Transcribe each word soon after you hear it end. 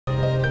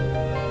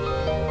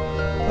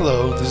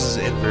Hello, this is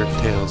Invert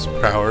Tails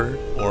Prower,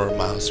 or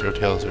Miles 0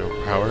 Tails 0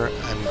 Prower.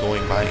 I'm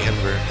going by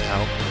Invert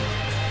now.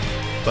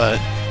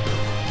 But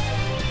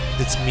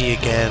it's me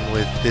again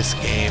with this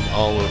game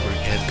all over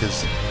again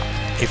because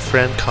a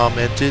friend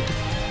commented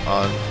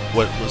on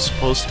what was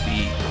supposed to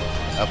be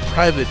a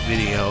private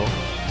video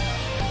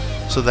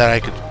so that I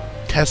could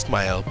test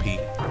my LP,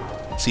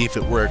 see if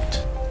it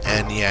worked.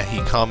 And yeah,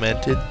 he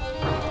commented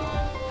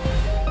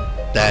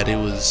that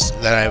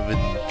I've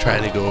been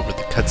trying to go over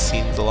the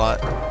cutscenes a lot.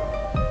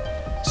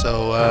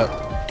 So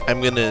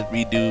I'm gonna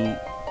redo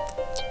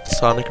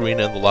Sonic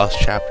Arena and the Lost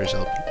Chapters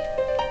LP.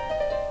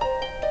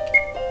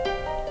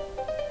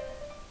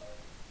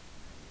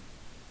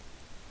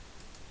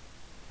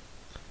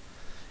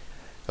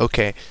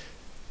 Okay,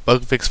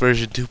 bug fix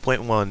version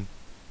 2.1.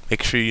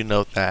 Make sure you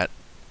note that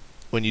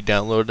when you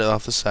download it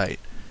off the site.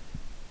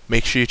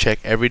 Make sure you check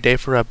every day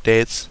for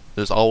updates.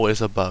 There's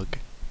always a bug.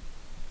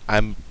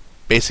 I'm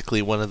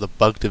basically one of the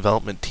bug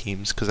development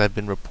teams because I've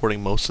been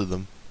reporting most of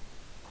them.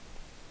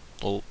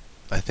 Well,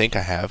 I think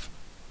I have.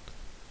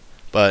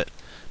 But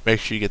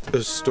make sure you get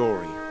A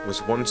story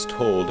was once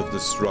told of the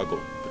struggle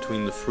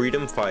between the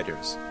freedom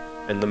fighters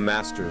and the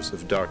masters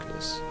of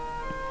darkness.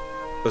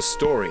 A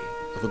story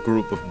of a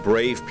group of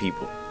brave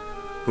people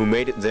who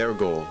made it their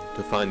goal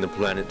to find the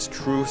planet's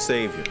true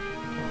savior,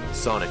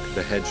 Sonic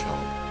the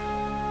Hedgehog.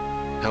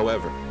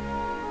 However,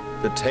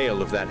 the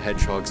tale of that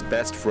hedgehog's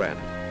best friend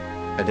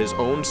and his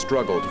own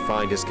struggle to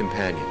find his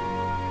companion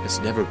has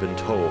never been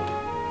told.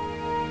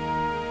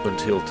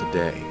 Until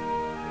today.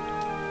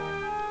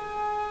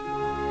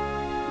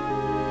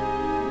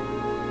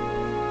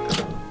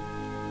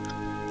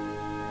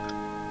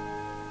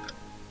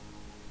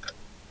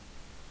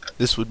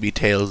 This would be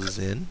Tails'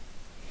 in.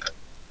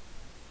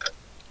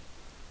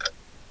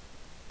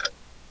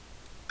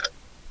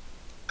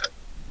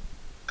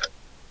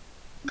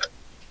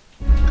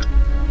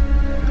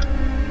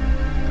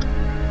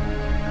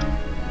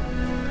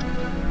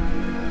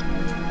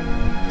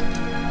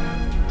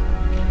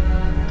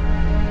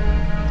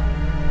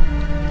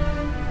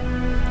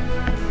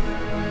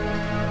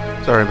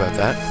 Sorry about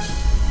that.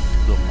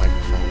 Little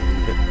microphone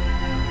hit.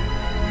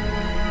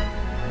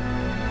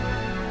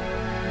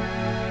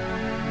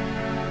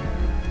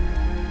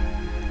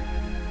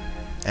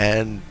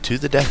 And to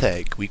the Death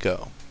Egg we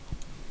go.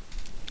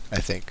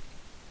 I think.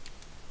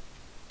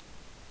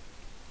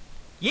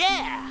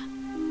 Yeah!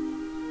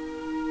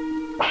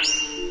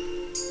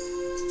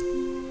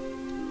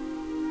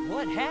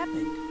 What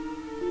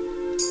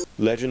happened?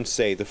 Legends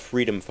say the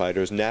freedom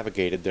fighters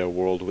navigated their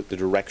world with the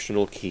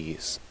directional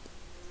keys.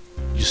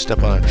 You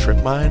step on a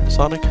trip mine,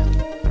 Sonic?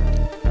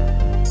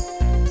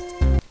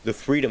 The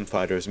freedom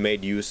fighters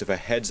made use of a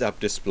heads-up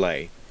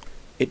display.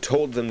 It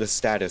told them the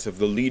status of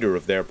the leader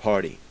of their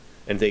party,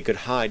 and they could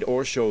hide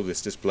or show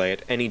this display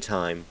at any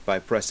time by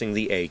pressing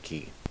the A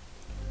key.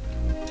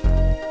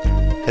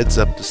 Heads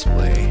up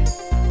display.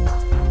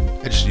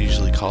 I just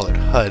usually call it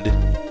HUD.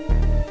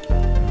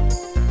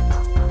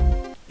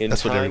 In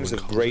That's what times everyone of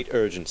calls great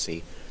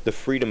urgency, the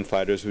freedom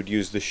fighters would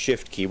use the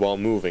shift key while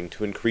moving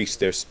to increase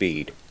their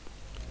speed.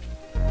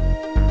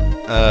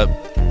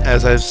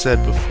 As I've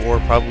said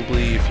before,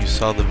 probably if you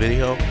saw the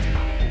video,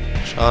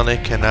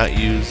 Sonic cannot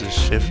use a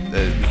shift.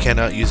 We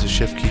cannot use a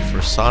shift key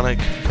for Sonic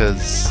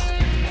because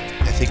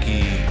I think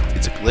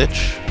it's a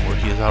glitch or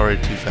he is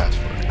already too fast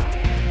for it.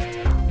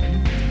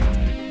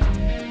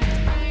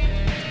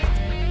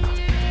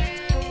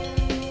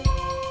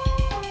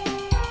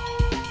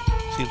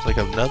 Seems like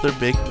another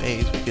big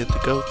maze we get to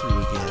go through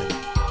again.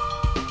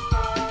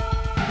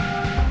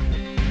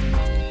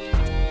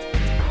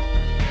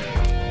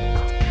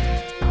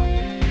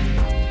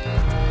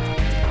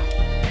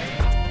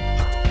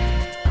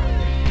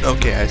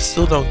 Okay, I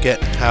still don't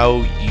get how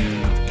you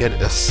get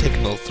a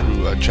signal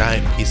through a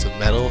giant piece of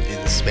metal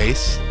in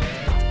space.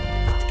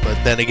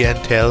 But then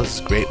again, Tails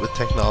is great with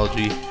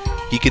technology.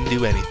 He can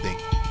do anything.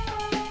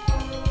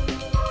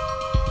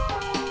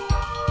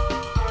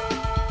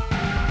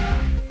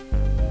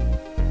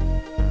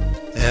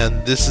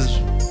 And this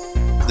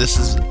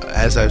is,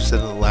 as I've said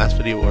in the last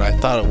video, where I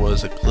thought it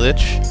was a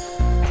glitch,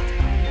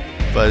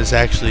 but it's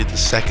actually the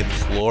second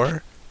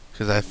floor,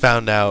 because I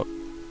found out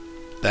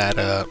that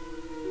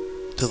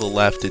to the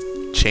left it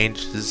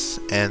changes,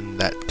 and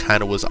that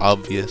kind of was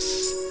obvious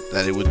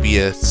that it would be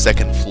a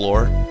second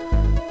floor,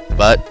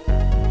 but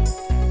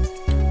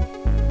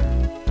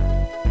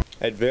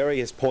At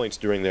various points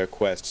during their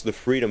quests, the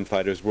freedom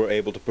fighters were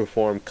able to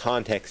perform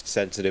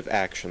context-sensitive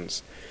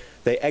actions.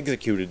 They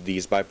executed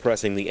these by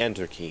pressing the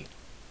Enter key.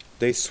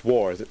 They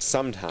swore that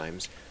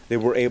sometimes they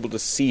were able to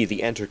see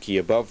the Enter key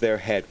above their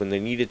head when they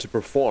needed to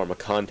perform a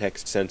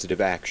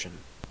context-sensitive action.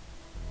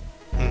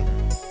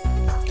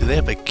 Do they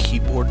have a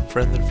keyboard in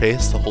front of their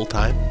face the whole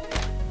time?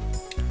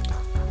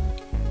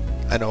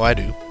 I know I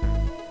do.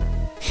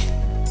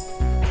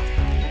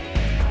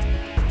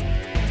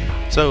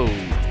 So,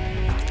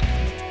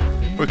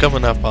 we're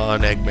coming up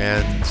on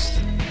Eggman's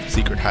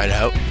secret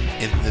hideout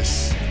in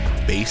this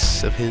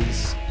base of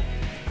his.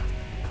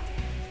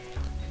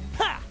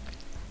 Ha!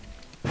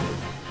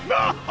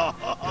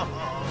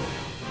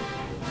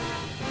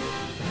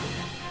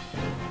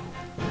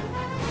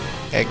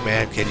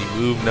 Eggman, can you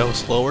move no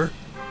slower?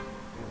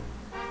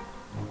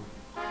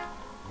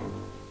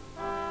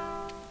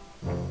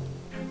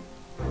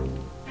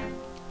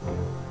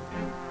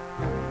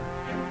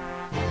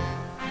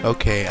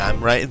 Okay,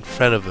 I'm right in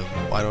front of him.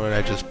 Why don't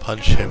I just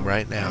punch him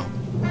right now?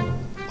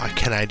 Why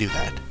can't I do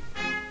that?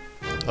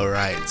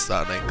 Alright,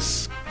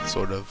 Sonic's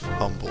sort of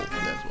humble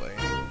that way.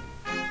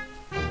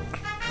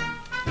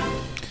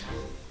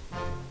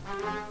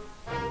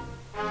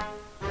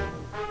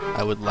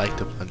 I would like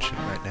to punch him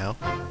right now.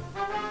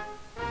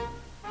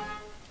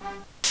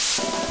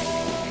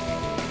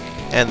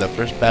 And the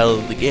first battle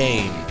of the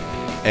game,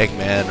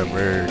 Eggman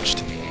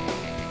emerged.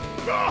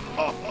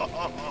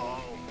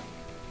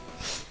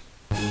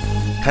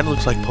 Kinda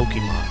looks like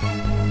Pokemon.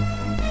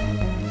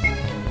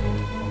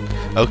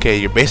 Okay,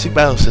 your basic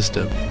battle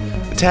system.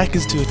 Attack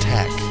is to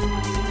attack.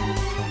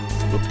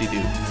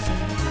 Whoop-de-doo.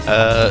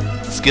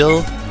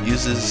 Skill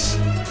uses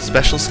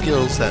special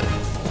skills that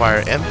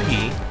require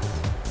MP.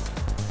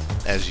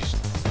 As you...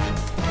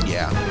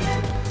 yeah.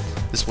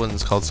 This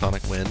one's called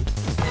Sonic Wind.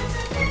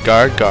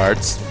 Guard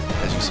guards,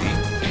 as you see.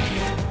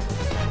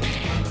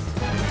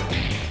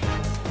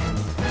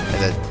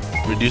 And that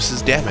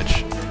reduces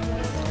damage.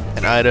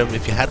 An item,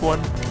 if you had one,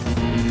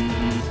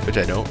 which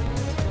I don't,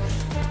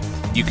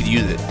 you could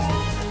use it.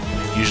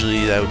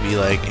 Usually that would be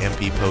like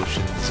MP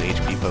potions,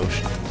 HP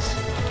potions,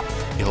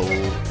 the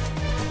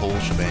whole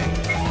shebang.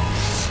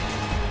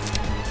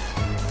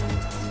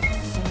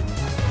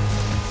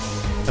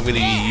 I'm going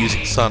to be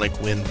using Sonic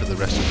Wind for the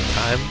rest of the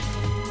time.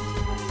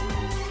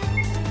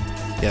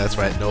 Yeah, that's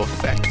right, no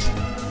effect.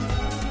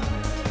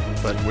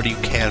 But where do you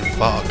can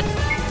fog?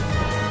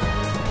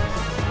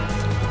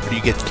 Where do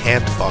you get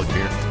canned fog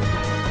here?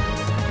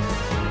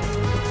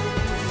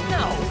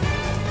 No.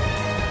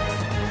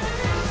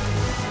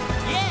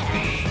 Yeah.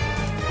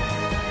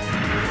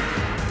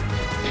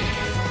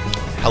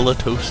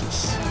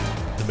 Halitosis,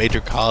 the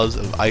major cause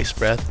of ice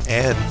breath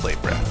and flame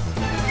breath.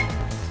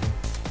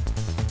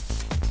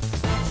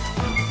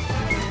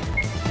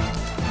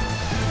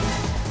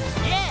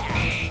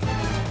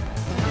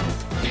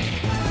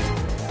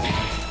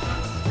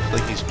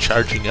 Like he's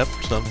charging up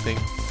or something.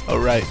 Oh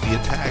right, the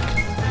attack.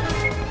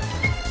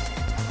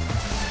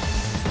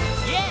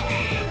 Yeah.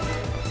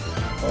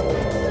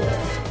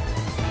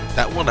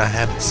 That one I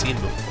haven't seen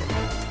before.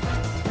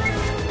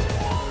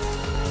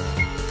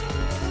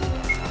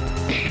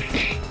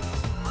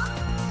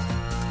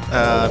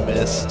 I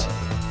missed.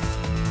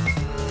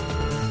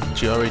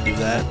 Did you already do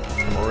that?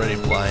 I'm already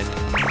blind.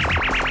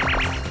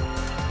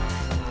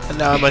 And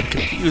now I'm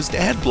confused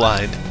and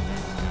blind.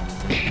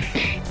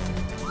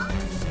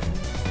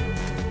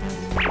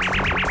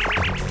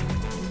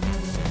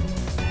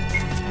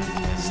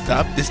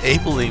 Stop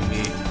disabling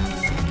me.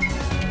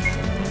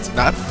 It's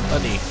not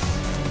funny.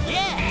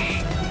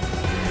 Yeah.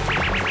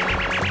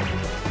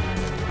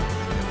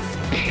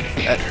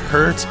 That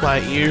hurts my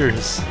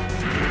ears.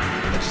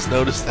 I just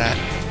noticed that.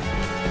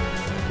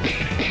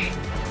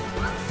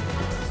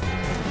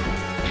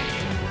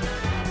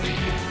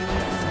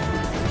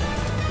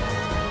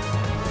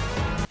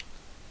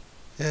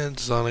 And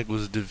Sonic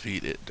was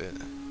defeated.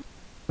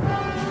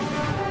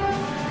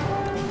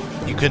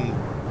 You can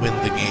win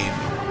the game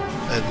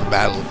in the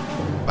battle,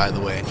 by the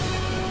way.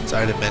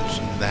 Sorry to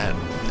mention that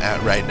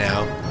right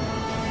now.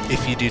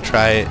 If you do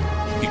try it,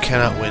 you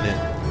cannot win it,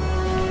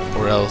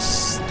 or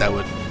else that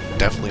would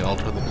definitely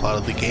alter the plot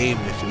of the game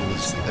if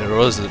there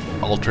was an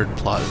altered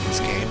plot in this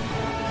game.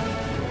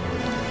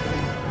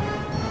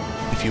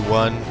 If you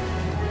won,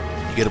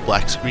 you get a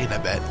black screen, I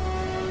bet.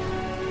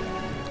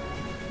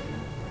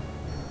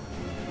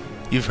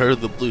 You've heard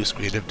of the blue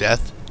screen of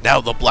death,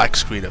 now the black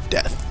screen of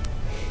death.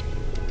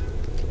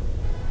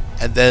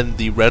 And then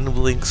the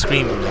rumbling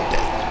scream of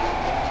death.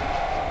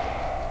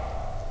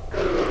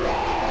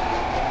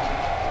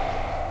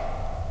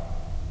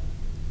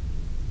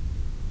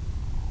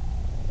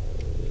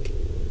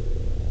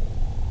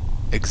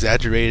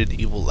 Exaggerated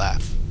evil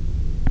laugh.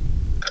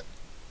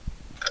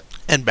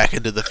 And Back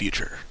into the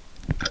Future.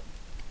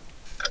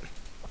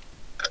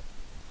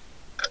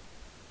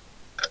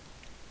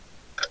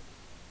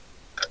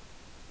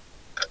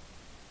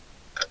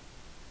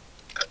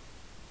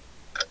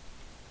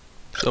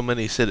 So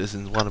many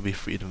citizens want to be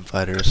freedom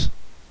fighters.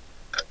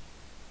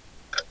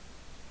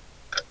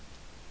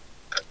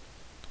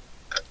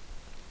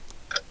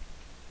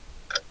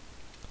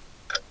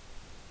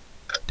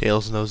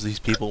 Tails knows these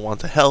people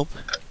want to help,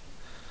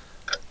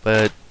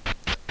 but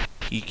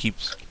he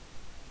keeps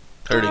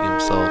hurting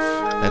himself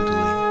mentally,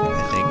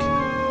 I think.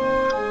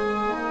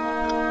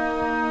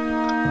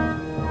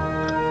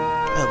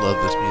 I love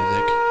this music.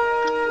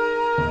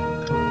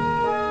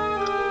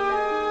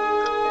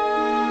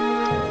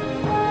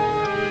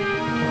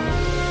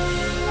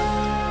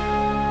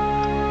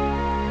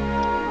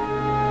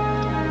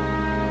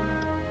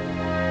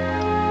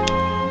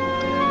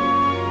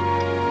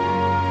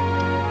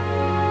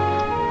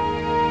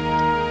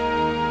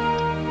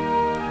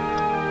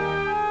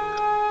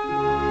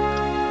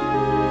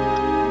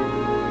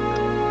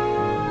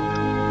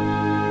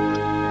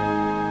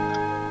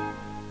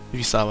 Have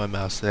you saw my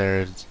mouse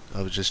there,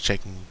 I was just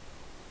checking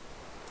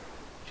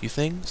a few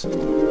things.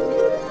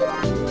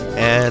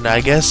 And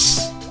I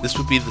guess this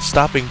would be the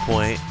stopping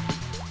point.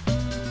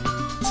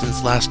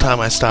 Since last time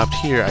I stopped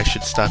here, I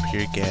should stop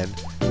here again,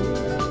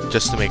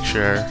 just to make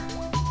sure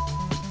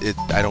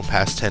I don't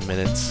pass 10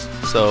 minutes.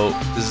 So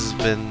this has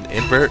been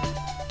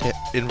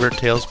Invert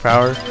Tails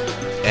Power,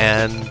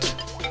 and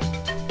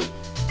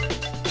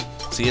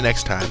see you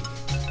next time.